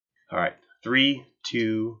All right. 3,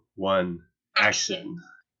 2, 1, action.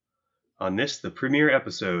 On this, the premiere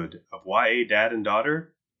episode of YA Dad and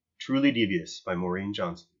Daughter, Truly Devious by Maureen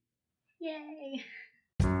Johnson. Yay!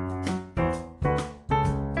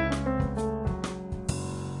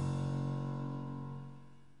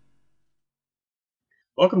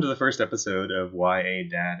 Welcome to the first episode of YA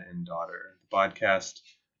Dad and Daughter, the podcast.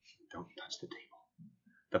 Don't touch the table.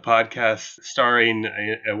 The podcast starring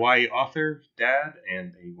a YA author, dad,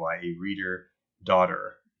 and a YA reader,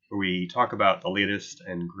 daughter, where we talk about the latest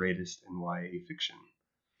and greatest in YA fiction.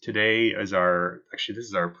 Today is this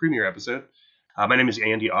is our premiere episode. My name is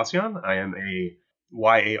Andy Ossian. I am a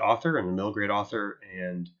YA author and a middle grade author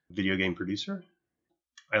and video game producer.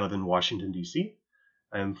 I live in Washington, D.C.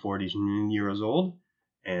 I am 40 years old,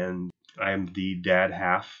 and I am the dad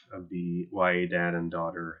half of the YA Dad and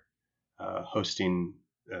Daughter hosting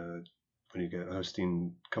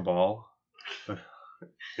cabal.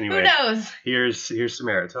 Anyway, Who knows? Here's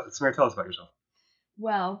Samara. Samara, tell us about yourself.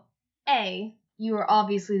 Well, you are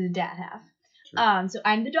obviously the dad half. Sure. So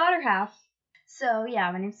I'm the daughter half. So yeah,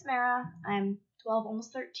 my name's Samara. I'm 12,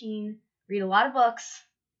 almost 13. Read a lot of books.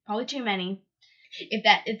 Probably too many. If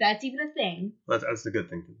that's even a thing. That's the good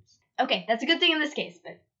thing for this. Okay, that's a good thing in this case,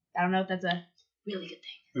 but I don't know if that's a really good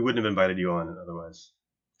thing. We wouldn't have invited you on otherwise.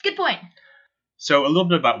 Good point. So a little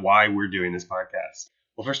bit about why we're doing this podcast.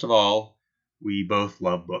 Well, first of all, we both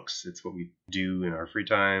love books. It's what we do in our free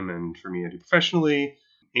time, and for me, I do professionally.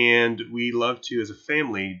 And we love to, as a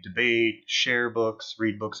family, debate, share books,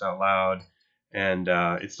 read books out loud. And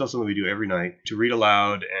it's still something we do every night, to read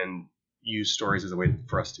aloud and use stories as a way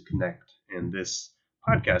for us to connect. And this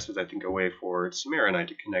podcast was, I think, a way for Samara and I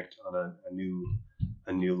to connect on a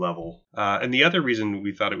new level. And the other reason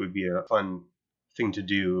we thought it would be a fun thing to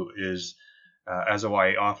do is, as a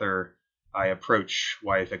YA author, I approach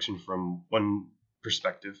YA fiction from one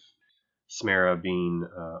perspective, Samara being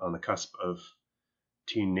on the cusp of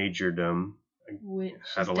teenagerdom, Which is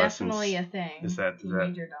adolescence. definitely a thing. Is that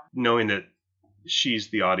Teenagerdom. knowing that she's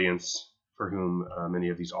the audience for whom many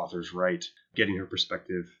of these authors write, getting her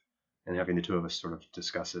perspective and having the two of us sort of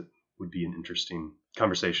discuss it would be an interesting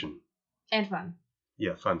conversation. And fun.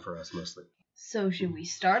 Yeah, fun for us mostly. So should we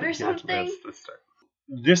start or Yeah, something? let's start.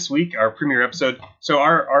 This week, our premiere episode. So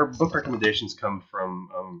our book recommendations come from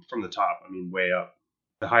the top. I mean, way up,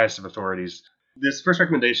 the highest of authorities. This first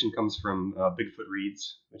recommendation comes from Bigfoot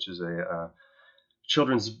Reads, which is a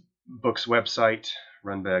children's books website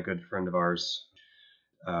run by a good friend of ours.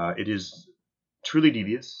 It is Truly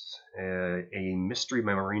Devious, a mystery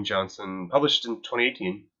by Maureen Johnson, published in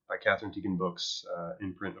 2018 by Catherine Teagan Books,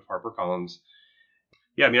 imprint of HarperCollins.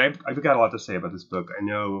 Yeah, I mean, I've got a lot to say about this book. I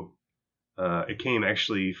know it came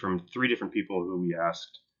actually from 3 different people who we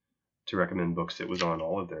asked to recommend books. It was on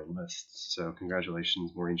all of their lists. So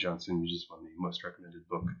congratulations, Maureen Johnson. You just won the most recommended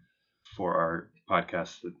book for our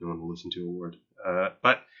podcast that no one will listen to award.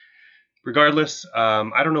 But regardless,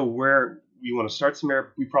 I don't know where you want to start, Samara.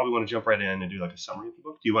 We probably want to jump right in and do like a summary of the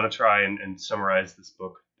book. Do you want to try and summarize this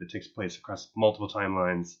book that takes place across multiple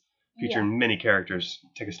timelines, featuring many characters?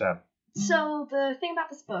 Take a stab. So the thing about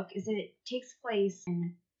this book is that it takes place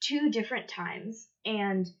in 2 different times,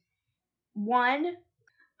 and one,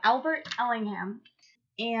 Albert Ellingham,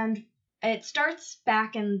 and it starts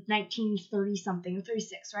back in 1930 something,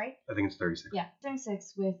 36, right? I think it's 36. Yeah,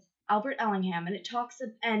 36 with Albert Ellingham, and it talks,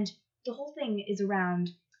 and the whole thing is around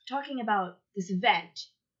talking about this event,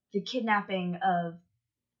 the kidnapping of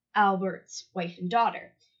Albert's wife and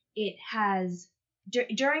daughter. It has,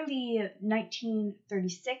 during the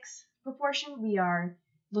 1936 proportion, we are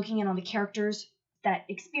looking in on the characters that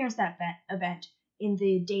experienced that event in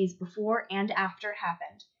the days before and after it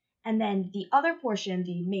happened. And then the other portion,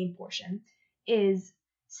 the main portion, is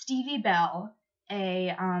Stevie Bell,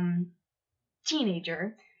 a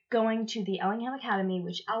teenager, going to the Ellingham Academy,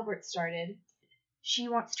 which Albert started. She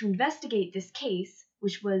wants to investigate this case,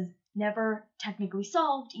 which was never technically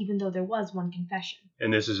solved, even though there was one confession.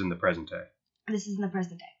 And this is in the present day. This is in the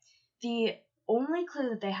present day. The only clue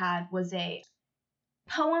that they had was a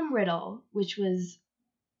poem riddle, which was,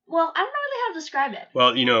 well, I don't know really how to describe it.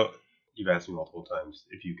 Well, you know, you've asked me multiple times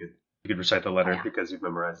if you could recite the letter because you've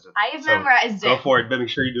memorized it. I have memorized it. Go for it, but make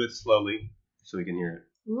sure you do it slowly so we can hear it.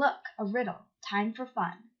 Look, a riddle, time for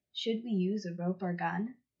fun. Should we use a rope or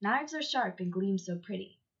gun? Knives are sharp and gleam so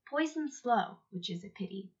pretty. Poison slow, which is a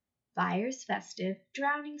pity. Fires festive,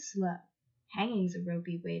 drowning slow. Hanging's a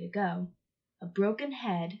ropey way to go. A broken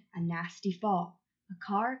head, a nasty fall. A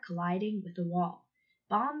car colliding with a wall.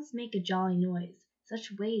 Bombs make a jolly noise,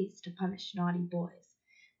 such ways to punish naughty boys.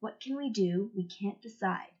 What can we do? We can't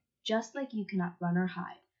decide. Just like you cannot run or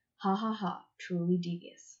hide. Ha ha ha, truly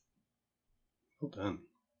devious. Well done.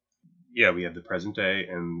 Yeah, we have the present day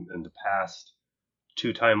and the past,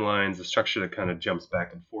 two timelines, a structure that kind of jumps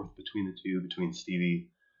back and forth between the two, between Stevie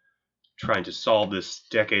trying to solve this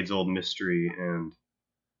decades-old mystery and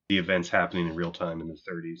the events happening in real time in the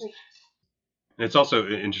 30s. Wait. And it's also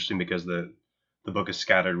interesting because the book is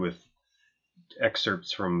scattered with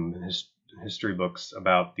excerpts from history books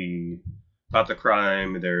about the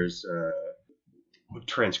crime. There's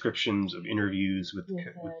transcriptions of interviews with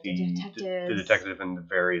the detective and the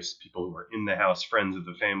various people who were in the house, friends of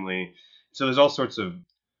the family. So there's all sorts of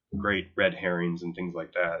great red herrings and things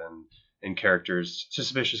like that, and characters,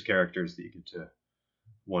 suspicious characters that you get to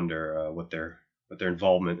wonder what their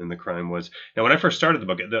involvement in the crime was. Now, when I first started the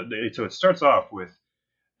book, so it starts off with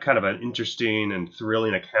kind of an interesting and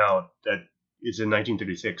thrilling account that is in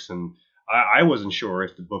 1936, and I wasn't sure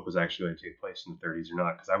if the book was actually going to take place in the 30s or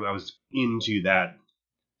not, because I was into that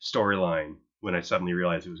storyline when I suddenly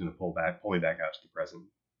realized it was going to pull me back out to the present.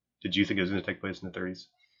 Did you think it was going to take place in the 30s?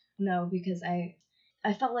 No, because I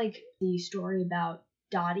felt like the story about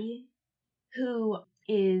Dottie, who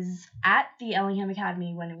is at the Ellingham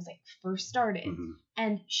Academy when it was like first started, Mm-hmm.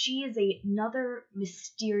 and she is another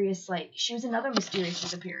mysterious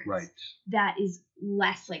disappearance, Right. that is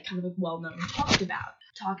less like kind of like well known and talked about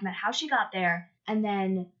how she got there, and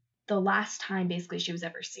then the last time basically she was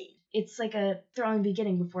ever seen. It's like a thrilling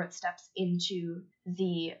beginning before it steps into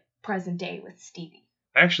the present day with Stevie.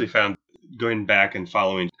 I actually found going back and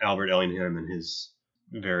following Albert Ellingham and his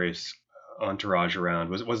various entourage around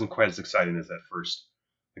wasn't quite as exciting as that first.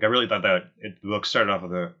 Like, I really thought that the book started off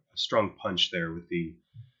with a strong punch there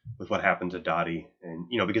with what happened to Dottie, and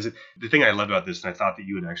because the thing I loved about this, and I thought that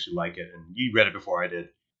you would actually like it, and you read it before I did.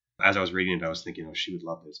 As I was reading it, I was thinking, she would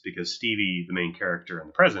love this, because Stevie, the main character in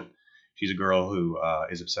the present, she's a girl who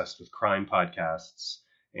is obsessed with crime podcasts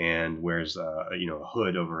and wears a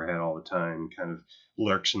hood over her head all the time, and kind of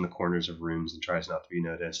lurks in the corners of rooms and tries not to be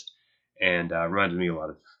noticed, and reminded me a lot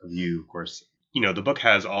of you, of course. The book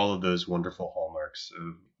has all of those wonderful hallmarks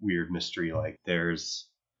of weird mystery. Like, there's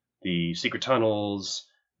the secret tunnels,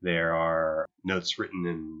 there are notes written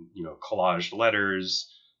in collaged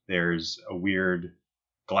letters, there's a weird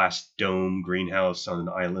glass dome greenhouse on an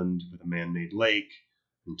island with a man-made lake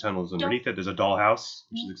and tunnels underneath it. There's a dollhouse,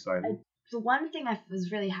 which is exciting. The one thing I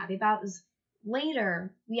was really happy about was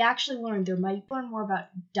later we actually learned more about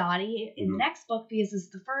Dottie in the next book, because it's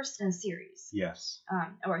the first in a series. Yes.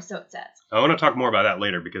 Or so it says. I want to talk more about that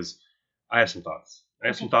later, because I have some thoughts. I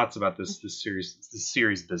have some thoughts about this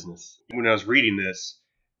series business. When I was reading this,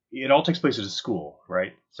 it all takes place at a school,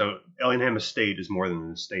 right? So Ellingham Estate is more than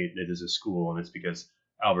an estate. It is a school, and it's because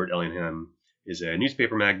Albert Ellingham is a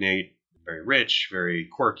newspaper magnate, very rich, very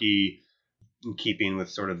quirky, in keeping with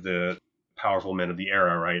sort of the powerful men of the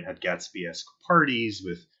era, right? Had Gatsby-esque parties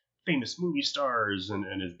with famous movie stars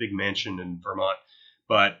and his big mansion in Vermont.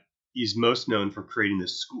 But he's most known for creating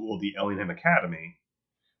this school, the Ellingham Academy,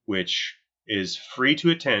 which is free to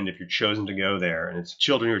attend if you're chosen to go there. And its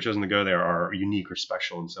children who are chosen to go there are unique or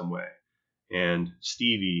special in some way. And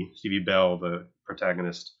Stevie Bell, the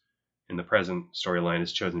protagonist in the present storyline,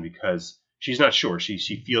 is chosen because she's not sure.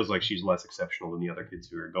 She feels like she's less exceptional than the other kids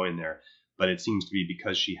who are going there. But it seems to be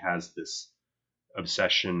because she has this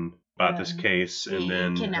obsession about this case, and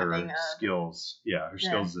then her skills. Yeah, her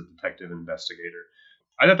skills as a detective investigator.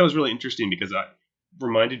 I thought that was really interesting, because it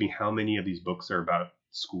reminded me how many of these books are about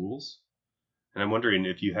schools. And I'm wondering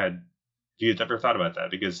if you had ever thought about that,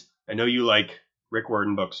 because I know you like Rick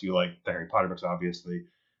Riordan books, you like the Harry Potter books, obviously.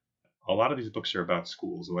 A lot of these books are about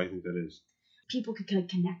schools, and why do you think that is? People could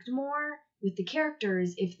connect more with the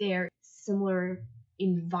characters if they're similar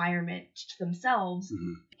environment to themselves.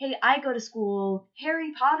 Mm-hmm. Hey, I go to school.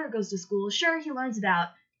 Harry Potter goes to school. Sure, he learns about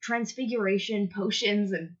transfiguration,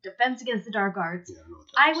 potions, and defense against the dark arts. Yeah,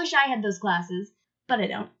 I wish I had those classes, but I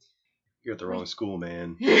don't. You're at the wrong school,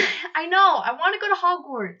 man. I know. I want to go to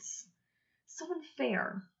Hogwarts. So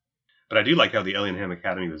unfair. But I do like how the Ellingham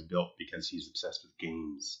Academy was built, because he's obsessed with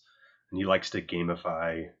games, and he likes to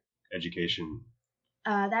gamify education.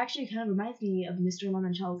 That actually kind of reminds me of Mr.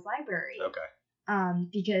 Limoncello's library. Okay.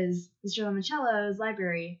 Because Mr. Limoncello's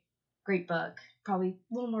library, great book, probably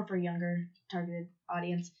a little more for a younger targeted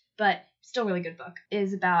audience, but still really good book,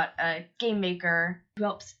 is about a game maker who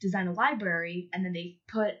helps design a library, and then they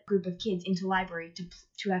put a group of kids into library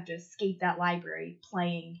to have to escape that library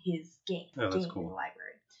playing his game. Oh, that's cool. In the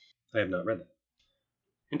library. I have not read that.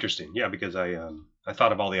 Interesting. Yeah, because I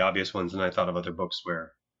thought of all the obvious ones, and I thought of other books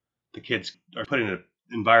where the kids are put in an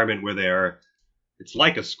environment where it's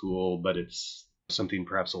like a school, but it's something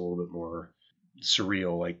perhaps a little bit more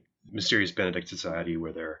surreal, like Mysterious Benedict Society,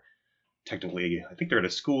 where they're technically, I think they're at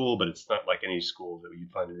a school, but it's not like any school that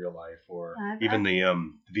you'd find in real life, or Yeah, even the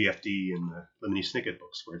VFD and the Lemony Snicket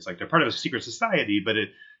books, where it's like they're part of a secret society, but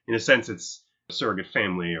in a sense it's a surrogate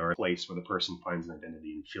family or a place where the person finds an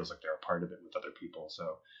identity and feels like they're a part of it with other people.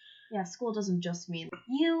 So yeah, school doesn't just mean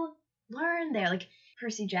you learn there. Like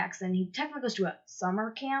Percy Jackson, he technically goes to a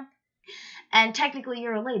summer camp, and technically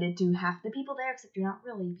you're related to half the people there, except you're not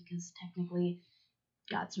really, because technically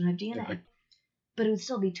gods don't have DNA. Yeah. But it would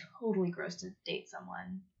still be totally gross to date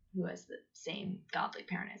someone who has the same godly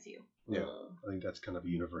parent as you. Yeah, I think that's kind of a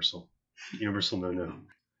universal no-no.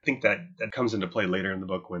 I think that comes into play later in the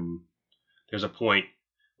book when there's a point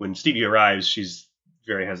when Stevie arrives. She's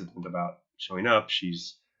very hesitant about showing up.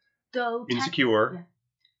 She's insecure.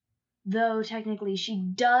 Though technically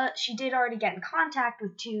she did already get in contact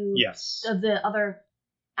with two Yes. of the other.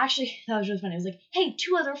 Actually, that was really funny. It was like, hey,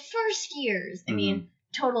 two other first years. I mean,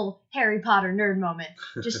 total Harry Potter nerd moment.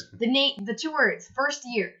 Just the two words, first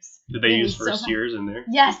years. Did they use first years in there?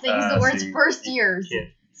 Yes, they used the words first years.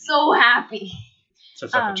 So happy.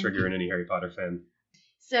 Sets off a trigger in any Harry Potter fan.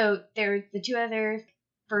 So they're the two other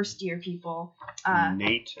first year people.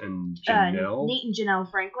 Nate and Janelle. Nate and Janelle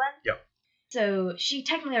Franklin. Yep. So she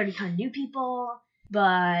technically already kind of knew people,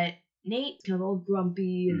 but Nate's kind of all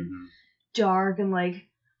grumpy and dark and like,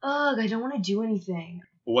 ugh, I don't want to do anything.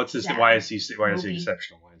 Well, what's his? Why is he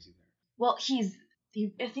exceptional? Why is he there? Well, I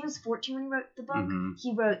think he was 14 when he wrote the book.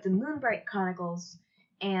 He wrote the Moonbright Chronicles,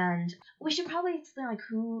 and we should probably explain like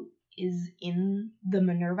who is in the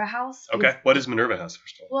Minerva House. Okay, what is Minerva House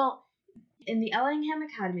first of all? Well, in the Ellingham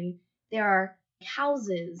Academy, there are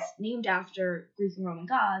houses named after Greek and Roman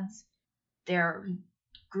gods. They're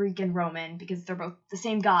Greek and Roman because they're both the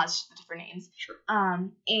same gods, just with different names. Sure.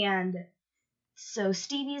 And so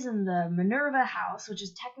Stevie's in the Minerva House, which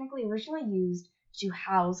is technically originally used to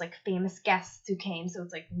house like famous guests who came, so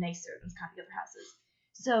it's like nicer than kind of the other houses.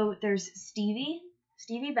 So there's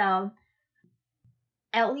Stevie Bell,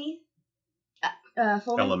 Ellie,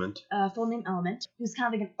 full name Element, who's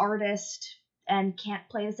kind of like an artist and can't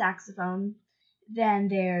play the saxophone. Then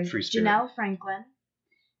there's Janelle Franklin,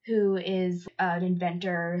 who is an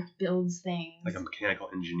inventor, builds things. Like a mechanical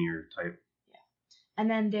engineer type. Yeah. And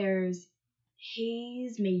then there's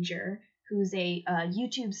Hayes Major, who's a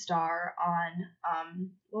YouTube star on,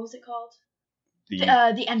 what was it called?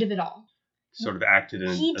 The End of It All. Sort of acted in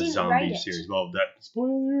a zombie series. Well,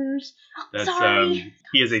 spoilers. That's sorry.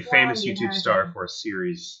 He is a famous YouTube star for a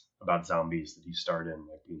series about zombies that he starred in,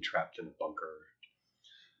 like being trapped in a bunker.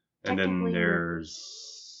 And then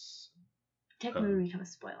there's... Technically, we're kind of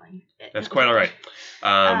spoiling it. That's quite all right.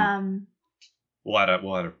 We'll add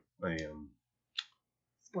a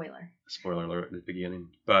spoiler alert at the beginning.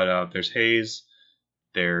 But there's Hayes,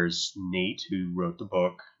 there's Nate, who wrote the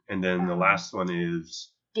book, and then the last one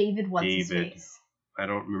is David. His face? I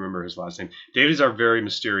don't remember his last name. David is our very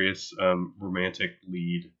mysterious romantic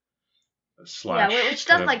lead. Which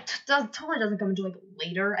totally doesn't come into like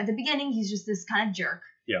later. At the beginning, he's just this kind of jerk.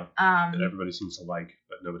 Yeah. That everybody seems to like,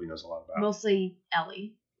 but nobody knows a lot about. Mostly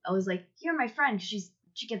Ellie. Ellie's like, you're my friend, because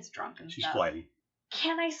she gets drunk and she's stuff. flighty.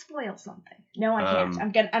 Can I spoil something? No, I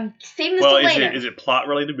can't. I'm saving this to later. Is it plot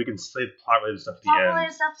related? We can save plot related stuff at the end. Plot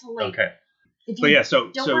related stuff to later. Okay. If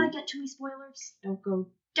you don't want to get too many spoilers,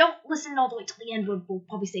 don't listen all the way till the end. We'll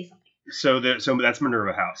probably say something. So that's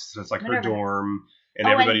Minerva House. So it's like her dorm, and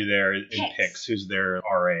everybody there in Pix, who's their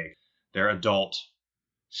RA, their adult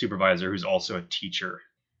supervisor, who's also a teacher.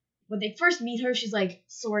 When they first meet her, she's like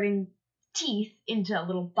sorting teeth into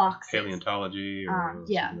little boxes. Paleontology or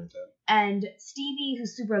something like that. And Stevie,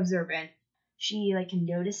 who's super observant, she like can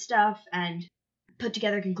notice stuff and put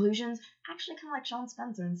together conclusions. Actually, kind of like Sean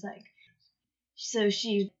Spencer in Psych. So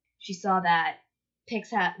she saw that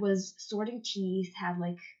Pix was sorting teeth, had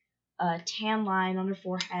like a tan line on her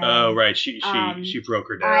forehead. Oh right, she broke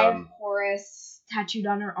her down. Eye of Horus tattooed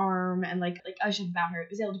on her arm, and like I should have found her.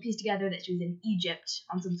 Was able to piece together that she was in Egypt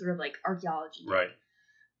on some sort of like archaeology. Right.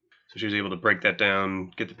 So she was able to break that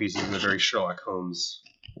down, get the pieces in a very Sherlock Holmes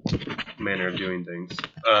manner of doing things.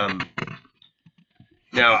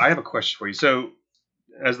 Now, I have a question for you. So,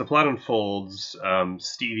 as the plot unfolds,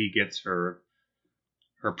 Stevie gets her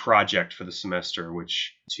project for the semester,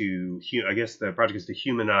 which I guess the project is to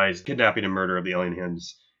humanize kidnapping and murder of the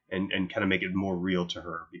Ellinghams and kind of make it more real to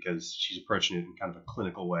her, because she's approaching it in kind of a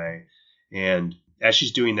clinical way. And as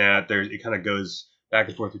she's doing that, it kind of goes back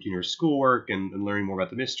and forth between her schoolwork and learning more about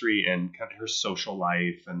the mystery and kind of her social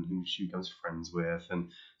life and who she becomes friends with and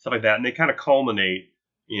stuff like that. And they kind of culminate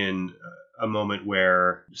in a moment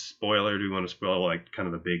where, spoiler, do we want to spoil like kind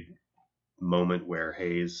of the big moment where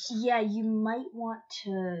Hayes... Yeah, you might want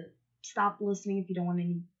to stop listening if you don't want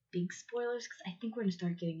any big spoilers because I think we're gonna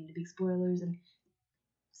start getting into big spoilers, and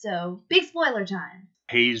so big spoiler time.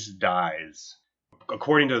 Hayes dies.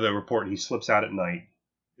 According to the report, he slips out at night.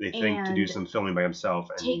 They think to do And some filming by himself,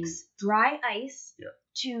 and takes dry ice Yeah.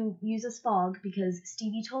 to use as fog because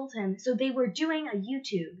Stevie told him. So they were doing a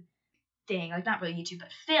YouTube thing, like not really YouTube,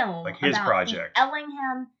 but film, Like his about project. the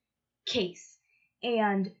Ellingham case.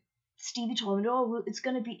 And Stevie told him, "Oh,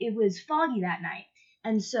 it was foggy that night."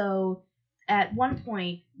 And so at one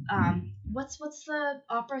point, what's the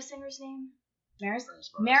opera singer's name?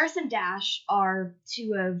 Maris and Dash are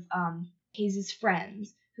two of Hayes'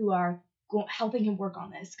 friends who are helping him work on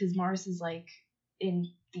this because Maris is like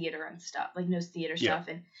in theater and stuff, like knows theater stuff,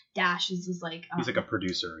 and Dash is just like he's like a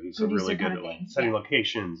producer. He's producer really good kind at of like thing, setting yeah.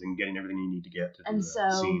 locations and getting everything you need to get to do And the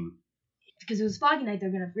so- scene. because it was foggy night,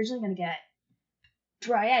 they're originally gonna get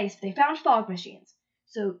dry ice, but they found fog machines.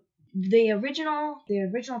 So the original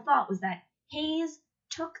thought was that Hayes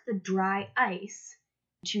took the dry ice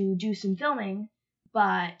to do some filming,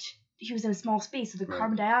 but he was in a small space, so the Right.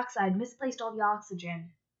 carbon dioxide misplaced all the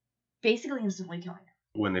oxygen, basically instantly killing him.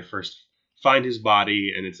 When they first find his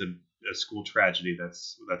body, and it's a school tragedy,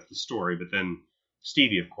 that's the story. But then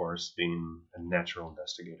Stevie, of course, being a natural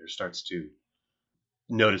investigator, starts to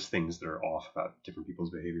notice things that are off about different people's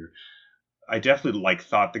behavior. I definitely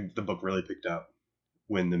thought the book really picked up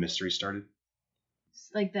when the mystery started.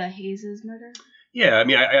 Like the Hayes' murder? Yeah, I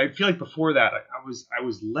mean, I feel like before that, I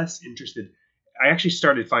was less interested. I actually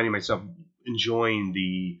started finding myself enjoying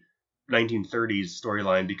the 1930s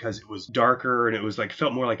storyline because it was darker and it was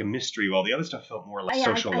felt more like a mystery, while the other stuff felt more like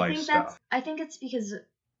social life stuff. I think it's because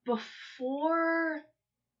before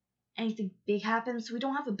anything big happens, we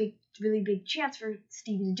don't have a really big chance for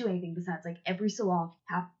Stevie to do anything besides every so often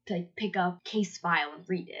have to pick up case file and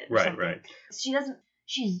read it. Or Right, something. right.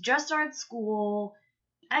 She's just started school.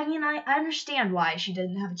 I mean, I understand why she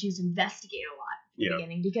didn't have a chance to investigate a lot at the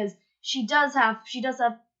beginning, because she does have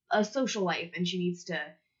a social life, and she needs to.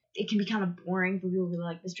 It can be kind of boring for people who really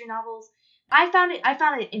like mystery novels. I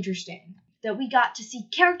found it interesting that we got to see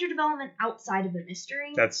character development outside of the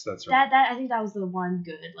mystery. That's right. I think that was the one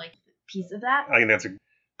good piece of that. I think that's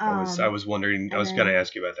I was wondering. I was going to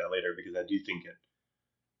ask you about that later, because I do think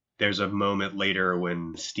there's a moment later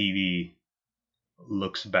when Stevie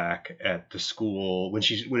looks back at the school when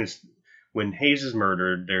Hayes is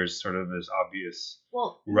murdered. There's sort of this obvious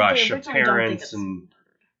rush of parents, and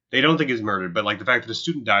they don't think he's murdered, but the fact that a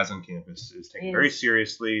student dies on campus is taken very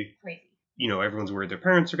seriously. Crazy. Everyone's worried their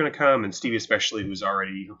parents are going to come, and Stevie especially, who's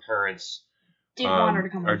already, her parents didn't want her to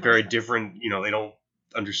come. Are very different. They don't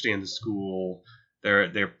understand the school.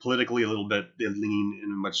 They're politically a little bit, they lean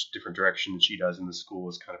in a much different direction than she does, and the school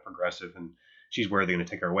is kind of progressive, and she's worried they're going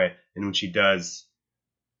to take her away. And when she does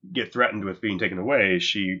get threatened with being taken away,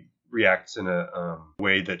 she reacts in a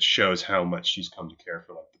way that shows how much she's come to care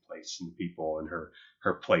for the place and the people and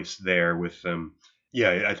her place there with them.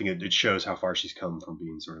 Yeah, I think it shows how far she's come from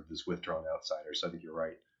being sort of this withdrawn outsider. So I think you're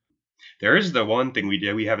right. There is the one thing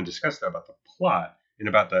we haven't discussed about the plot and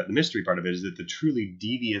about the mystery part of it, is that the truly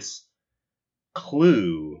devious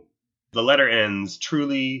clue, the letter ends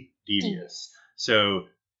truly devious. So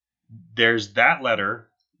there's that letter,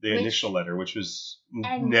 the initial letter, which was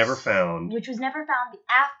never found. Which was never found.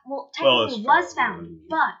 Technically was found,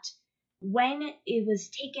 but when it was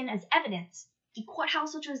taken as evidence, the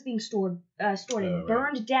courthouse which was being stored in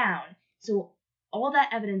burned down. So all that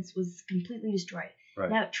evidence was completely destroyed. Right.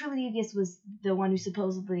 Now, Truly Devious was the one who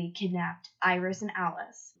supposedly kidnapped Iris and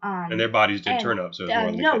Alice. And their bodies did turn up, so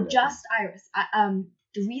no, just Iris.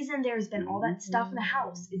 The reason there's been all that stuff in the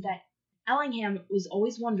house is that Ellingham was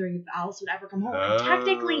always wondering if Alice would ever come home. And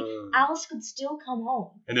technically, Alice could still come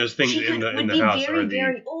home. And those things in the house would be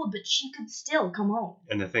very, very old, but she could still come home.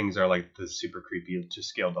 And the things are the super creepy to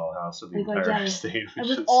scale doll house of the entire estate. And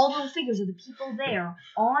with all those figures of the people there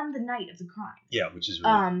on the night of the crime. Yeah, which is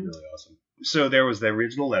really awesome. So there was the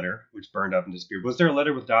original letter, which burned up and disappeared. Was there a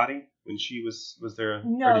letter with Dottie when she was there?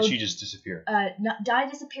 No. Or did she just disappear? Dottie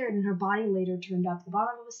disappeared, and her body later turned up at the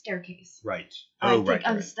bottom of a staircase. Right. Right.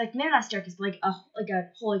 Maybe not a staircase, but a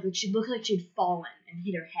hole. She looked like she'd fallen and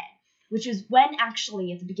hit her head. Which was when,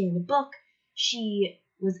 actually, at the beginning of the book, she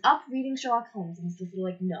was up reading Sherlock Holmes in this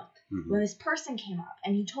little nook. Mm-hmm. When this person came up,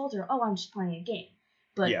 and he told her, "Oh, I'm just playing a game."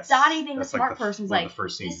 But yes, Dottie, being a smart person,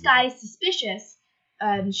 was "This guy is suspicious."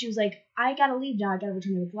 And she was like, "I gotta leave now. I gotta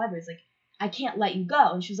return to the library." It's "I can't let you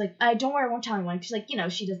go." And she was like, "Don't worry, I won't tell anyone." She's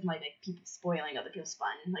she doesn't like people spoiling other people's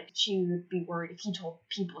fun. She would be worried if he told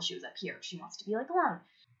people she was up here. She wants to be alone.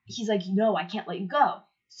 He's like, "No, I can't let you go."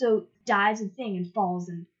 So dives a thing and falls,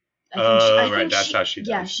 and I think that's how she dies.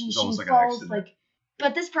 Yeah, she falls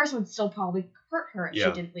But this person would still probably hurt her if Yeah.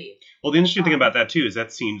 she didn't leave. Well, the interesting thing about that too is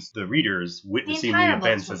that seems the readers The witnessing entire the book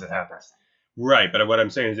events was as it that happens. person. Right, but what I'm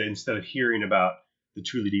saying is that instead of hearing about the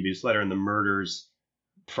truly devious letter and the murders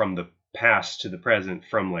from the past to the present,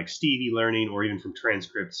 from like Stevie learning or even from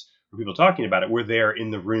transcripts or people talking about it, we're there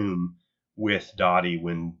in the room with Dottie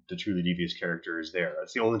when the truly devious character is there.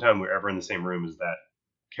 It's the only time we're ever in the same room as that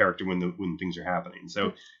character when things are happening.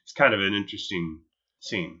 So it's kind of an interesting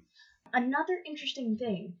scene. Another interesting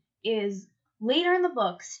thing is later in the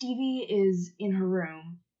book, Stevie is in her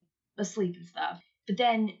room, asleep and stuff. But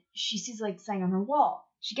then she sees like something on her wall.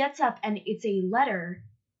 She gets up and it's a letter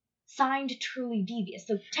signed Truly Devious.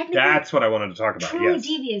 So technically, That's what I wanted to talk about. Truly Yes.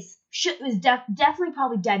 Devious was definitely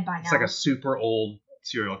probably dead by now. It's like a super old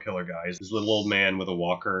serial killer guy. He's this little old man with a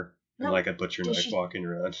walker and No, like a butcher does knife she- walking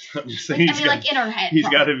around. I'm just Like, saying I mean, like in her head. he's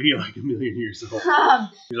probably. got to be like a million years old.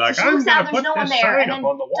 He's like, So she I'm looks gonna out, there's put no one this there, sign and up then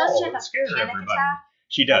on the does wall she have and a scare panic everybody. attack?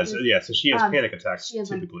 She does. Like, Yeah, so she has panic attacks she has,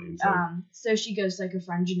 like, typically. And so, So she goes to like her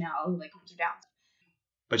friend Janelle, who like calms her down.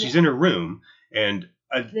 but she's in her room, and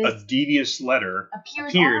a This devious letter Appears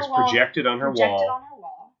appears on her wall, projected on her projected wall on her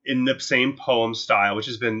wall. in the same poem style, which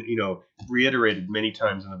has been, reiterated many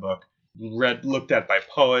times in the book, looked at by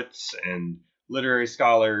poets and literary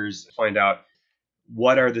scholars, find out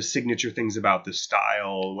what are the signature things about the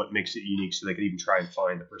style, what makes it unique, so they could even try and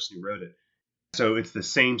find the person who wrote it. So it's the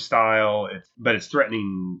same style, but it's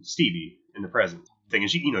threatening Stevie in the present. Thing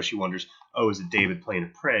is, she wonders, is it David playing a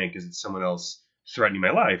prank? Is it someone else threatening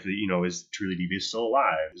my life? Is Truly Devious still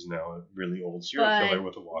alive? Is now a really old serial But killer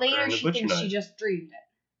with a walker later and a she butcher thinks knife. she just dreamed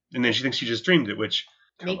it. And then she thinks she just dreamed it, which,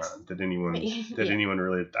 come Makes- on, did anyone Yeah. anyone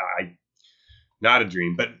really die? Not a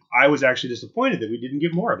dream. But I was actually disappointed that we didn't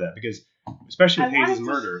get more of that, because especially with I wanted Hayes' to-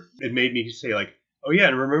 murder, it made me say like, oh yeah,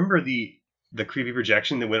 and remember the creepy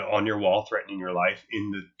projection that went on your wall threatening your life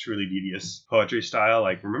in the Truly Devious poetry style?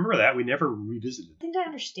 Like, remember that? We never revisited. I think I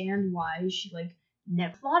understand why she like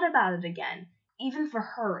never thought about it again. Even for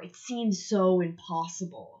her, it seems so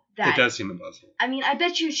impossible. It does seem impossible. I mean, I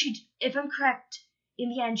bet you if I'm correct, in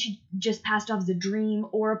the end she just passed off as a dream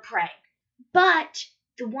or a prank. But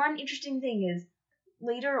the one interesting thing is,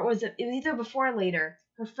 later, or it was either before or later,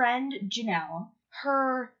 her friend Janelle,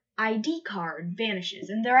 her ID card vanishes,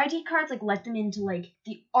 and their ID cards like let them into like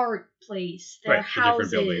the art place, their Right, the houses.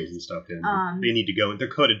 different buildings and stuff. And they need to go. They're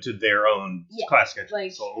coded to their own class schedule,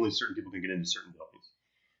 like- so only certain people can get into certain buildings.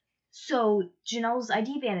 So Janelle's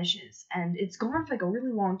ID vanishes, and it's gone for like a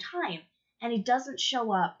really long time, and it doesn't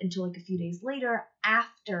show up until like a few days later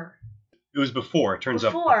after. It was before. It turns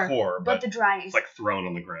up before, but the drying. it's like thrown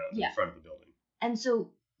on the ground Yeah. in front of the building. And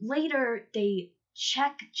so later they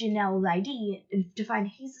check Janelle's ID to find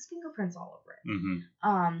Hayes' fingerprints all over it.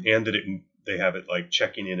 Mm-hmm. And that they have it like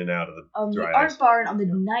checking in and out of the On the dry art ice. barn on the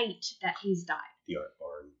night that Hayes died. The art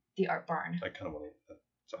barn. The art barn. I kind of want to. That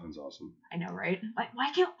sounds awesome. I know, right?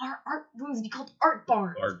 Why can't our art rooms be called art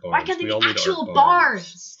barns? Art barns. Why can't they We be all need actual art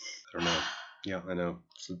barns? I don't know. Yeah, I know.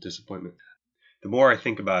 It's a disappointment. The more I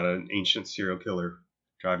think about an ancient serial killer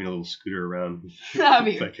driving a little scooter around, That'd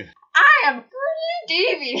be- it's like, I am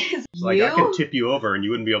Truly Devious. it's like I could tip you over and you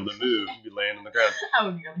wouldn't be able to move. You'd be laying on the ground. That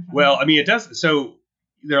would be really fun. Well, I mean, it does. So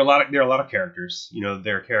there are a lot of characters.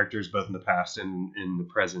 There are characters both in the past and in the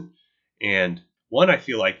present. And one I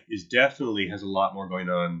feel like definitely has a lot more going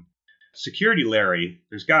on. Security Larry.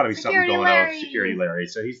 There's got to be something Security going on with Larry. Security Larry.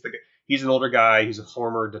 So he's an older guy. He's a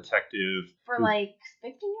former detective. for who- like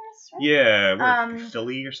 15 years, right? Yeah, Um,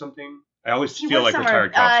 Philly or something. I always He feel worked like somewhere.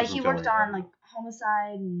 retired cops. was He in worked Philly. on like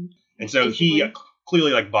homicide And so he basically.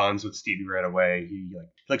 clearly like bonds with Stevie right away. He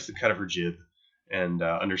likes the cut of her jib and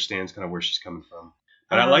understands kind of where she's coming from.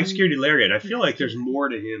 But I like Security Larry, and I feel like there's more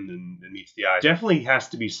to him than meets the eye. Definitely has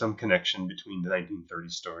to be some connection between the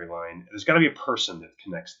 1930s storyline. There's got to be a person that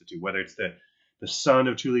connects the two, whether it's the son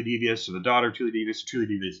of Truly Devious or the daughter of Truly Devious. Or Truly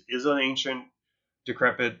Devious is an ancient,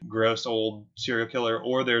 decrepit, gross old serial killer,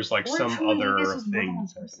 or there's like Or some Truly other Devious was more than thing. one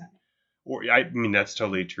person. Or I mean, that's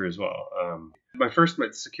totally true as well. My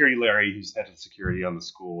Security Larry, who's head of security on the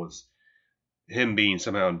school, is him being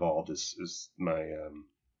somehow involved is my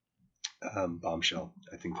bombshell.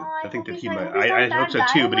 I think that Oh, I hope that he's he not- might. I hope he's I not hope so that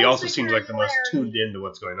too. guy. But he I also like seems like the most Security tuned into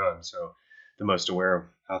what's going on. So the most aware of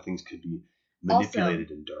how things could be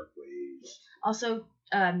manipulated in dark ways. Also,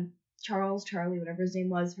 Charlie, whatever his name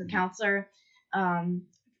was, her counselor.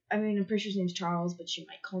 I mean, I'm pretty sure his name's Charles, but she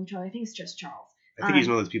might call him Charlie. I think it's just Charles. I think he's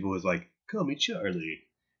one of those people who's like, "Call me Charlie."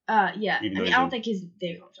 Yeah. I Even though mean, he's I don't a- think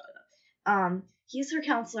they call him Charlie though. He's her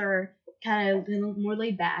counselor, kind of more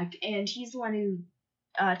laid back, and he's the one who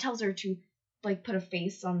tells her to like put a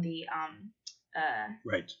face on the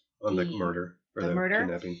Right on the The- murder or the the murder?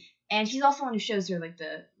 kidnapping. And she's also the one who shows her like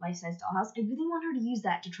the life-size dollhouse. I really want her to use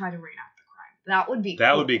that to try to ring out the crime. That would be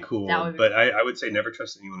That cool. would be cool. That would be But cool. I would say never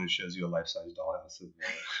trust anyone who shows you a life-size dollhouse.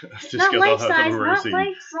 To Not scale life-size, dollhouse I've ever not seen.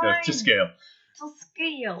 life-size. No, to scale. To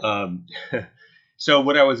scale. So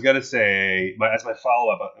what I was gonna say, as my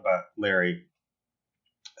follow-up about Larry,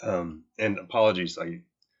 and apologies,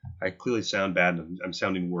 I clearly sound bad. I'm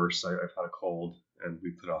sounding worse. I've had a cold, and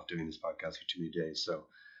we put off doing this podcast for too many days. So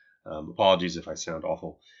apologies if I sound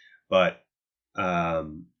awful. But I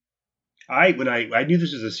knew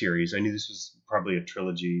this was a series. I knew this was probably a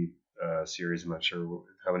trilogy series. I'm not sure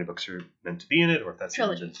how many books are meant to be in it, or if that's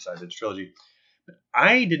Trilogy. been decided it's trilogy. But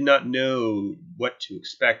I did not know what to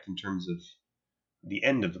expect in terms of the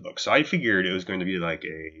end of the book. So I figured it was going to be like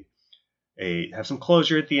have some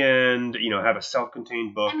closure at the end, have a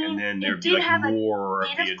self-contained book, I mean, and then it there'd be did like have a more of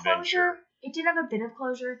bit the of adventure. closure. It did have a bit of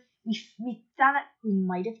closure. We found out who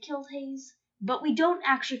might have killed Hayes, but we don't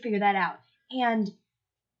actually figure that out. And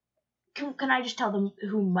can I just tell them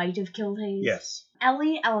who might have killed Hayes? Yes.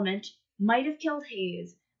 Ellie Element might have killed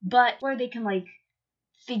Hayes, but before they can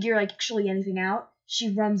figure actually anything out,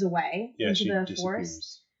 she runs away into the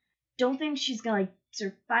forest. Don't think she's gonna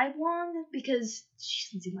survive long because she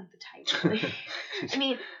doesn't seem like the type. Really. I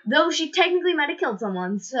mean, though she technically might have killed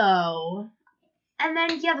someone, so. And then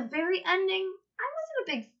the very ending. I wasn't a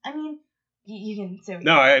big. I mean, you can say.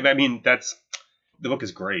 No, I mean that's the book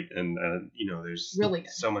is great, and there's really good.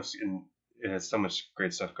 So much it has so much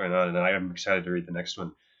great stuff going on, and I am excited to read the next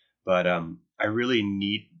one. But I really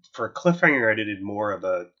need for a cliffhanger. I needed more of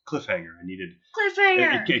a cliffhanger. I needed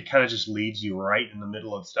cliffhanger. It kind of just leads you right in the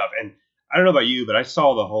middle of stuff, and I don't know about you, but I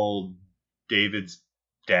saw the whole David's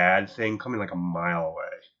dad thing coming like a mile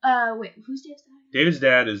away. Wait, who's David's dad? David's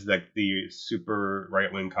dad is like the super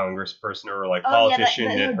right-wing congressperson or politician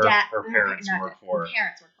that her parents work for.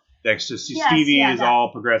 Next to Stevie is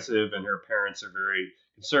all progressive and her parents are very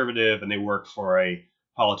conservative, and they work for a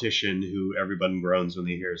politician who everyone groans when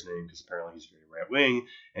they hear his name because apparently he's very right-wing.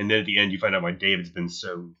 And then at the end you find out why David's been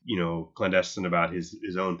so, clandestine about his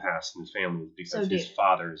own past and his family because his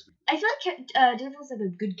father is. I feel like David was a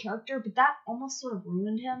good character, but that almost sort of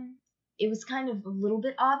ruined him. It was kind of a little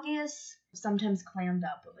bit obvious, sometimes clammed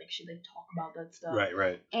up, but should they talk about that stuff?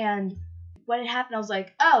 Right. And when it happened, I was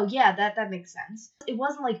like, oh yeah, that makes sense. It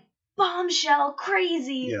wasn't bombshell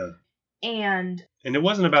crazy. Yeah. And it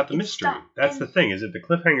wasn't about the mystery. That's the thing, is that the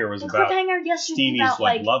cliffhanger was about Stevie's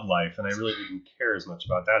love life, and I really didn't care as much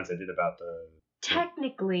about that as I did about the.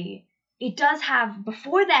 Technically, it does have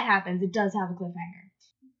before that happens. It does have a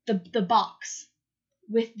cliffhanger. The box.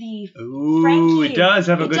 With the Frankie. It does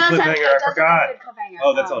have a good cliffhanger. I forgot.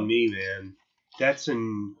 Oh, that's on me, man. That's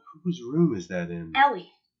in whose room is that in?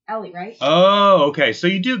 Ellie, right? Oh, okay. So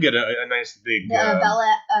you do get a nice big. The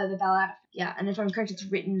Bella. Yeah, and if I'm correct, it's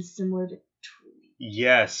written similar to Truly.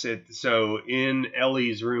 Yes. So in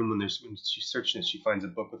Ellie's room, when she's searching it, she finds a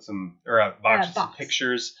book with a box with some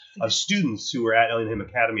pictures of students who were at Ellingham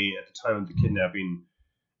Academy at the time of the kidnapping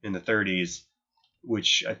in the 30s,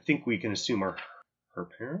 which I think we can assume are her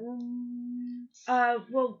parents?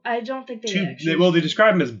 Well, I don't think they they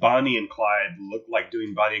describe them as Bonnie and Clyde, look like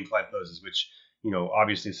doing Bonnie and Clyde poses, which,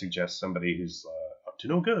 obviously suggests somebody who's up to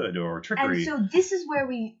no good or trickery. And so this is where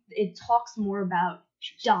it talks more about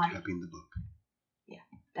Dottie. Tapping the book. Yeah,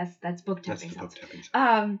 that's book tapping. That's the book tapping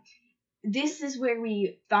sound. This is where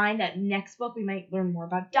we find that next book we might learn more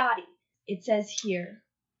about Dottie. It says here.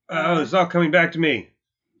 It's all coming back to me.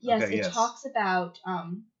 Yes, okay, it talks about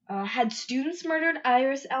had students murdered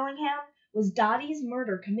Iris Ellingham? Was Dottie's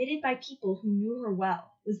murder committed by people who knew her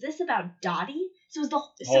well? Was this about Dottie? So was the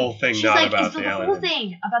whole thing she's not about the Ellinghams? The whole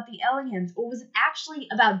thing about the Ellinghams, or was it actually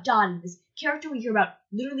about Dottie, this character we hear about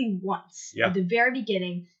literally once at the very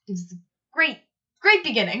beginning? It was a great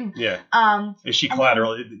beginning. Yeah. Is she and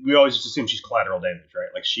collateral? We always just assume she's collateral damage, right?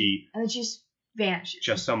 Like she. And then she just vanishes.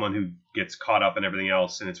 Just someone who gets caught up in everything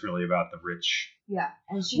else, and it's really about the rich. Yeah,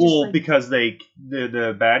 and she because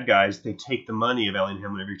the bad guys, they take the money of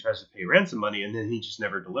Ellingham whenever he tries to pay ransom money, and then he just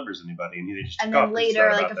never delivers anybody, and they just. And then later,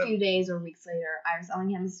 a few days or weeks later, Iris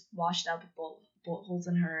Ellingham is washed up with bullet holes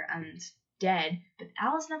in her and dead, but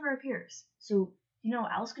Alice never appears. So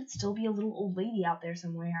Alice could still be a little old lady out there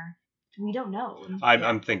somewhere. We don't know.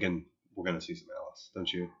 I'm thinking we're gonna see some Alice,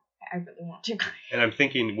 don't you? I really want to. And I'm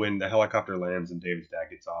thinking when the helicopter lands and David's dad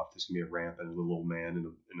gets off, there's gonna be a ramp and a little old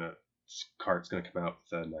man in a cart's gonna come out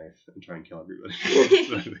with a knife and try and kill everybody.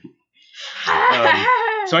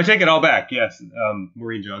 So I take it all back. Yes,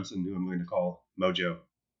 Maureen Johnson, who I'm going to call Mojo,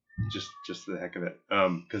 just for the heck of it,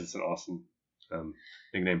 because it's an awesome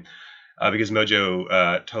nickname. Because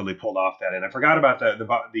Mojo totally pulled off that, and I forgot about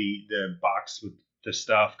the box with the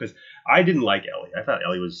stuff, because I didn't like Ellie. I thought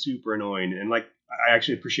Ellie was super annoying, and like I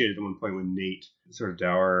actually appreciated at one point when Nate, sort of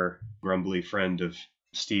dour, grumbly friend of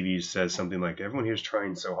Stevie's, says something like, "Everyone here's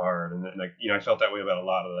trying so hard," and like I felt that way about a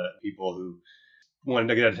lot of the people who wanted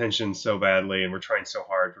to get attention so badly and were trying so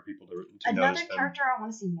hard for people to notice them. Another character I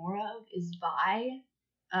want to see more of is Vi,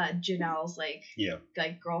 Janelle's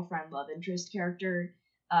like girlfriend love interest character,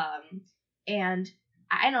 and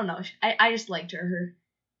I don't know, I just liked her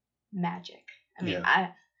magic. I mean,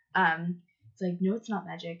 it's like, no, it's not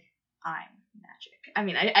magic. I'm magic. I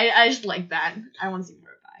mean, I just like that. I want to see more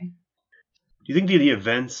of Vi. Do you think the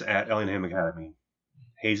events at Ellingham Academy,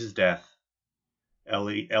 Hayes' death,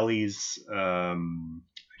 Ellie's, I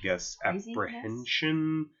guess,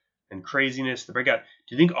 apprehension and craziness, the breakout,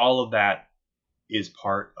 do you think all of that is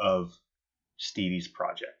part of Stevie's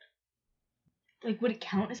project? Like, would it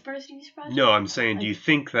count as part of Stevie's project? No, I'm saying, do you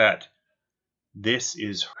think that this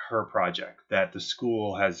is her project, that the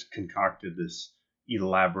school has concocted this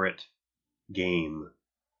elaborate game?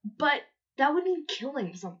 But that would mean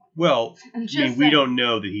killing someone. Well, I mean, we don't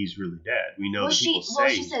know that he's really dead. We know that people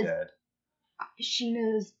say he's dead. She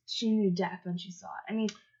knew death when she saw it. I mean,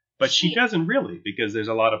 but she doesn't really, because there's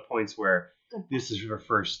a lot of points where this is her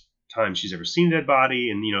first time she's ever seen a dead body,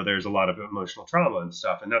 and there's a lot of emotional trauma and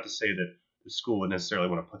stuff. And not to say that the school would necessarily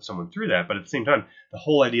want to put someone through that, but at the same time, the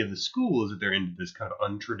whole idea of the school is that they're into this kind of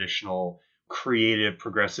untraditional, creative,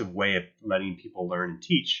 progressive way of letting people learn and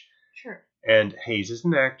teach. Sure. And Hayes is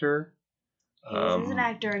an actor. Hayes is an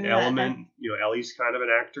actor. And Ellie's kind of an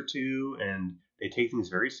actor too, and they take things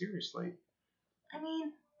very seriously. I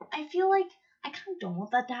mean, I feel like I kind of don't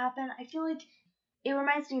want that to happen. I feel like it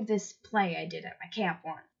reminds me of this play I did at my camp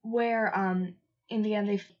once, where in the end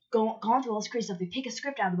they've gone through all this crazy stuff. They pick a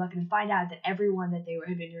script out of the bucket and find out that everyone that they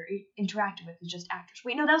had been interacting with was just actors.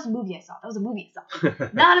 Wait, no, that was a movie I saw.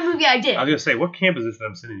 Not a movie I did. I was gonna say, what camp is this that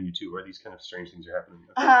I'm sending you to, where these kind of strange things are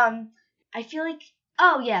happening? I feel like,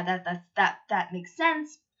 oh yeah, that makes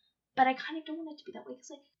sense, but I kind of don't want it to be that way,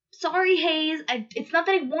 because like, sorry, Hayes, it's not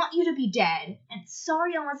that I want you to be dead, and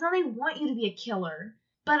sorry, Ellen, it's not that I want you to be a killer,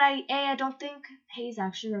 but I don't think Hayes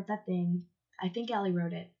actually wrote that thing. I think Ellie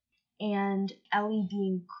wrote it, and Ellie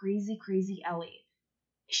being crazy Ellie,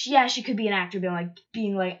 she could be an actor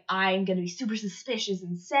being like, I'm gonna be super suspicious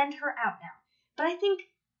and send her out now, but I think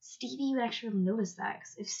Stevie would actually notice that.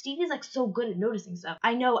 Cause if Stevie's like so good at noticing stuff,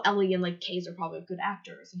 I know Ellie and like Hayes are probably good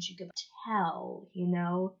actors, and she could tell,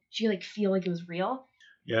 she could like feel like it was real.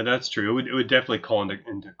 Yeah, that's true. It would definitely call into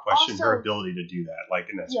question her ability to do that.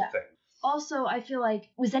 And that's the thing. Also, I feel like,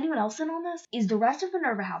 was anyone else in on this? Is the rest of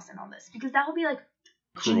Minerva House in on this? Because that would be like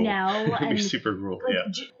cruel. Janelle and be super cruel.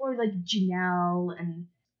 Or like Janelle and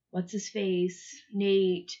what's his face,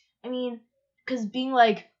 Nate. I mean, because being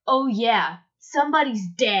like, oh yeah, somebody's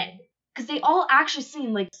dead. Because they all actually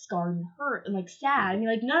seem like scarred and hurt and like sad. I mean,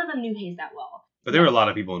 like none of them knew Hayes that well. But there were a lot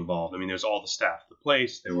of people involved. I mean, there's all the staff of the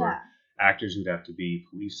place. There were actors who'd have to be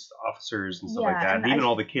police officers and stuff like that. And even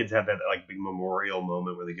all the kids have that like big memorial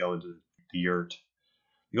moment where they go into the yurt.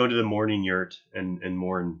 They go into the mourning yurt and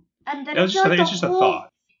mourn. And then it's just a thought.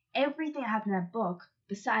 Everything that happened in that book,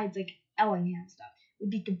 besides like Ellingham stuff,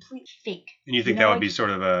 would be complete fake. And you think that would be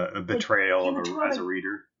sort of a betrayal as a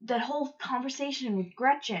reader? That whole conversation with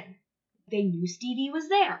Gretchen. They knew Stevie was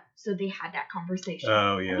there, so they had that conversation.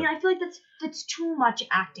 Oh, yeah. I mean, I feel like that's too much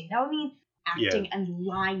acting. That would mean acting and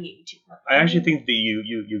lying to her. I actually think that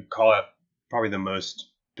you call out probably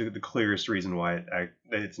the clearest reason why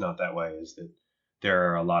it's not that way is that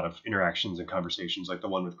there are a lot of interactions and conversations like the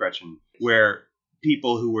one with Gretchen where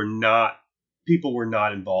people were not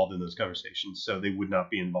involved in those conversations, so they would not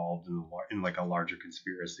be involved in like a larger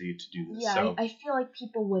conspiracy to do this. Yeah, so, I feel like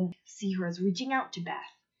people would see her as reaching out to Beth.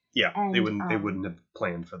 Yeah, and, they wouldn't have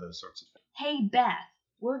planned for those sorts of things. Hey Beth,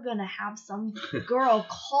 we're gonna have some girl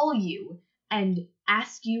call you and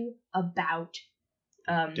ask you about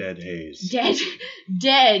dead Hayes. Dead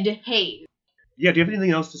Hayes. Yeah, do you have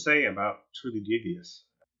anything else to say about Truly Devious?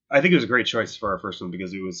 I think it was a great choice for our first one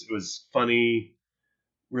because it was funny,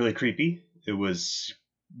 really creepy. It was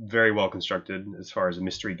very well constructed as far as a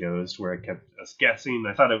mystery goes, where it kept us guessing.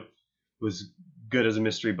 I thought it was good as a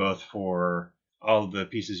mystery both for all the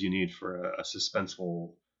pieces you need for a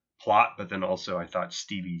suspenseful plot, but then also I thought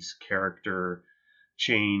Stevie's character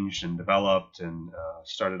changed and developed and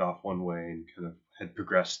started off one way and kind of had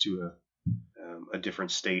progressed to a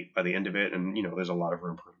different state by the end of it. And, there's a lot of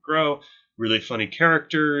room for her to grow. Really funny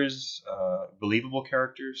characters, believable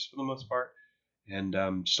characters for the most part, and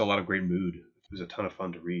just a lot of great mood. It was a ton of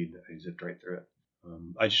fun to read. I zipped right through it.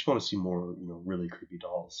 I just want to see more, really creepy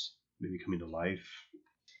dolls maybe coming to life.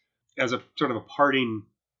 As a sort of a parting,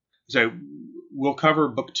 so we'll cover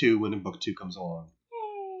book 2 when book 2 comes along.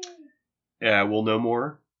 Yeah, we'll know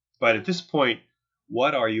more. But at this point,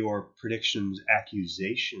 what are your predictions,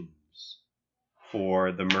 accusations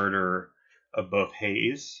for the murder of both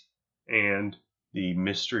Hayes and the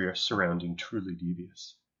mystery surrounding Truly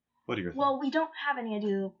Devious? What are your thoughts? Well, we don't have any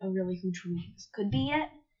idea of really who Truly Devious could be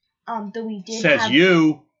yet. Though we did Says have...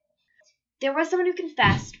 you! There was someone who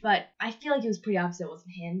confessed, but I feel like it was pretty obvious it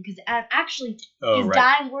wasn't him, because actually his right.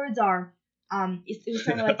 dying words are, it was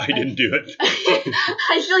something like... I didn't do it.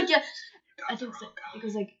 I feel like, yeah, I think so. It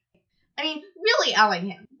was like, I mean, really,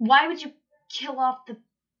 Ellingham, why would you kill off the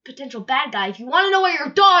potential bad guy if you want to know where your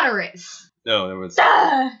daughter is? No, there was...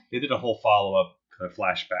 They did a whole follow-up kind of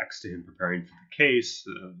flashbacks to him preparing for the case,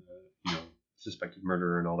 suspected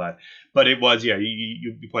murderer and all that. But it was,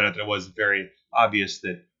 you point out that it was very obvious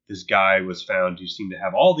that this guy was found who seemed to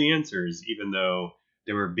have all the answers, even though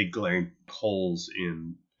there were big glaring holes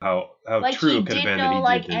in how like true it could have been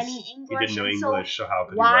that he didn't know English, so how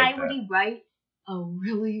could he write that? Why would he write a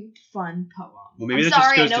really fun poem? Well, maybe that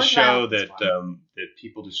just goes to show that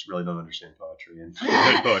people just really don't understand poetry, and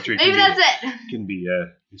poetry maybe can be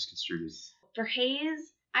misconstrued as... For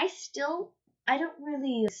Hayes, I don't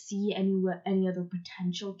really see any other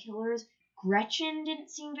potential killers. Gretchen didn't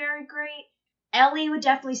seem very great. Ellie would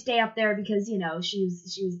definitely stay up there because, she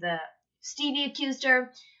was the... Stevie accused her.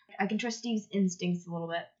 I can trust Steve's instincts a little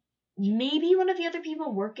bit. Maybe one of the other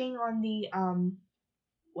people working on the,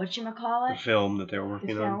 whatchamacallit? The film that they were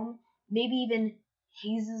working on. Maybe even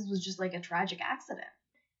Hayes's was just like a tragic accident.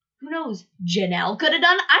 Who knows? Janelle could have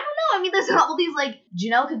done it. I don't know. I mean, there's all these,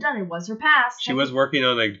 Janelle could have done it. It was her past. She was working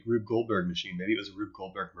on a Rube Goldberg machine. Maybe it was a Rube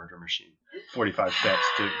Goldberg murder machine. 45 steps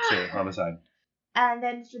to homicide. And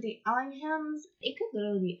then for the Ellinghams, it could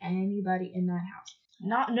literally be anybody in that house.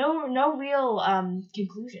 No real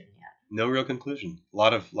conclusion yet. No real conclusion. A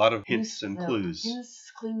lot of hints and clues.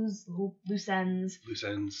 Hints, clues, little loose ends. Loose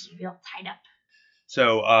ends. Maybe all tied up.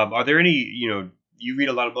 So, are there any, you read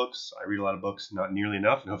a lot of books. I read a lot of books, not nearly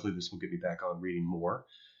enough, and hopefully this will get me back on reading more.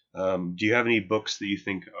 Do you have any books that you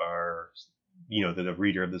think are, that a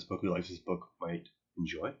reader of this book who likes this book might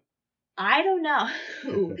enjoy? I don't know.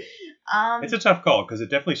 It's a tough call because it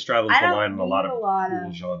definitely straddles the line in a lot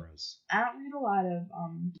of genres. I don't read a lot of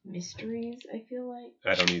mysteries, I feel like.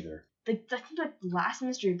 I don't either. I think the last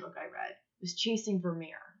mystery book I read was Chasing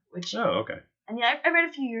Vermeer, which... Oh, okay. I mean, I read it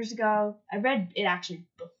a few years ago. I read it actually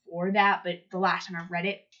before that, but the last time I read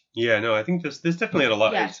it... Yeah, no, I think this definitely had a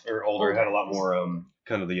lot... or older, had a lot more...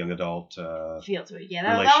 kind of the young adult feel to it. Yeah,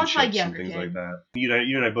 that was my younger and things kid. Like that.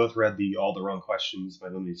 You and I both read the All the Wrong Questions by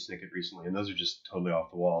Lemony Snicket recently, and those are just totally off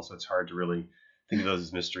the wall. So it's hard to really think of those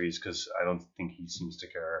as mysteries because I don't think he seems to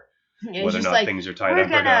care whether or not things are tied up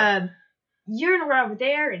or not. You're gonna run over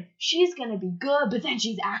there, and she's gonna be good, but then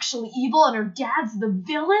she's actually evil, and her dad's the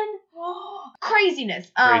villain.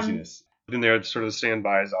 Craziness. Craziness. Then there are sort of the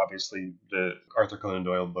standbys, obviously, the Arthur Conan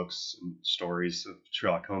Doyle books and stories of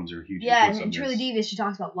Sherlock Holmes are huge. Yeah, and Truly Devious, she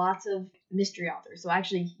talks about lots of mystery authors. So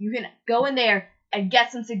actually, you can go in there and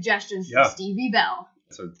get some suggestions from Stevie Bell.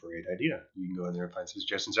 That's a great idea. You can go in there and find some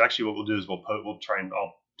suggestions. Actually, what we'll do is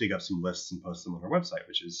I'll dig up some lists and post them on our website,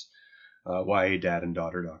 which is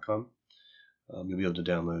yadanddaughter.com. You'll be able to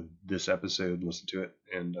download this episode and listen to it,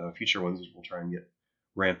 and future ones we'll try and get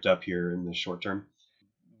ramped up here in the short term.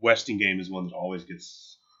 Westingame is one that always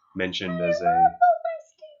gets mentioned as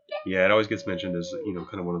it always gets mentioned as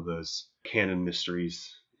kind of one of those canon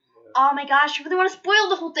mysteries. Oh my gosh, I really want to spoil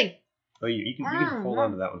the whole thing. Oh, you can hold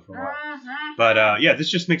on to that one for a while. But this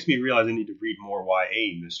just makes me realize I need to read more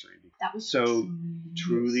YA mystery. That was so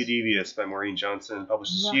Truly Devious by Maureen Johnson,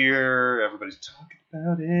 published this year. Everybody's talking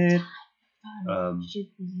about it. Should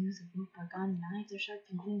we use a rope or gun, knives or sharp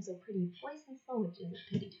and gleams so pretty, poison slow, which is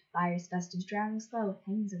a pity. Fire's festive, drowning slow,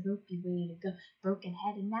 hangs a ropey way to go. Broken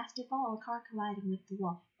head and nasty fall, a car colliding with the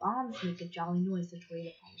wall. Bombs make a jolly noise, such way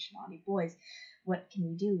to punish naughty boys. What can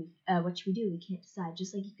we do? What should we do? We can't decide.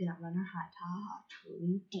 Just like you cannot run or hide. Ha,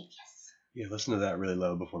 Truly Devious. Yeah, listen to that really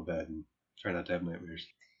low before bed and try not to have nightmares.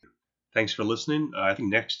 Thanks for listening. I think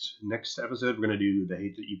next episode we're gonna do The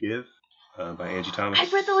Hate That You Give. By Angie Thomas.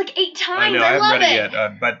 I've read that 8 times. I know, I haven't love read it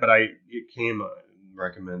yet, but it came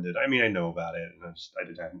recommended. I mean, I know about it, and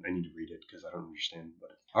I need to read it because I don't understand.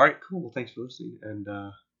 But all right, cool. Well, thanks for listening, and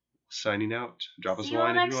signing out. Drop us a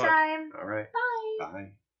line if you want. See you next time. All right. Bye.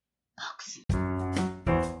 Bye.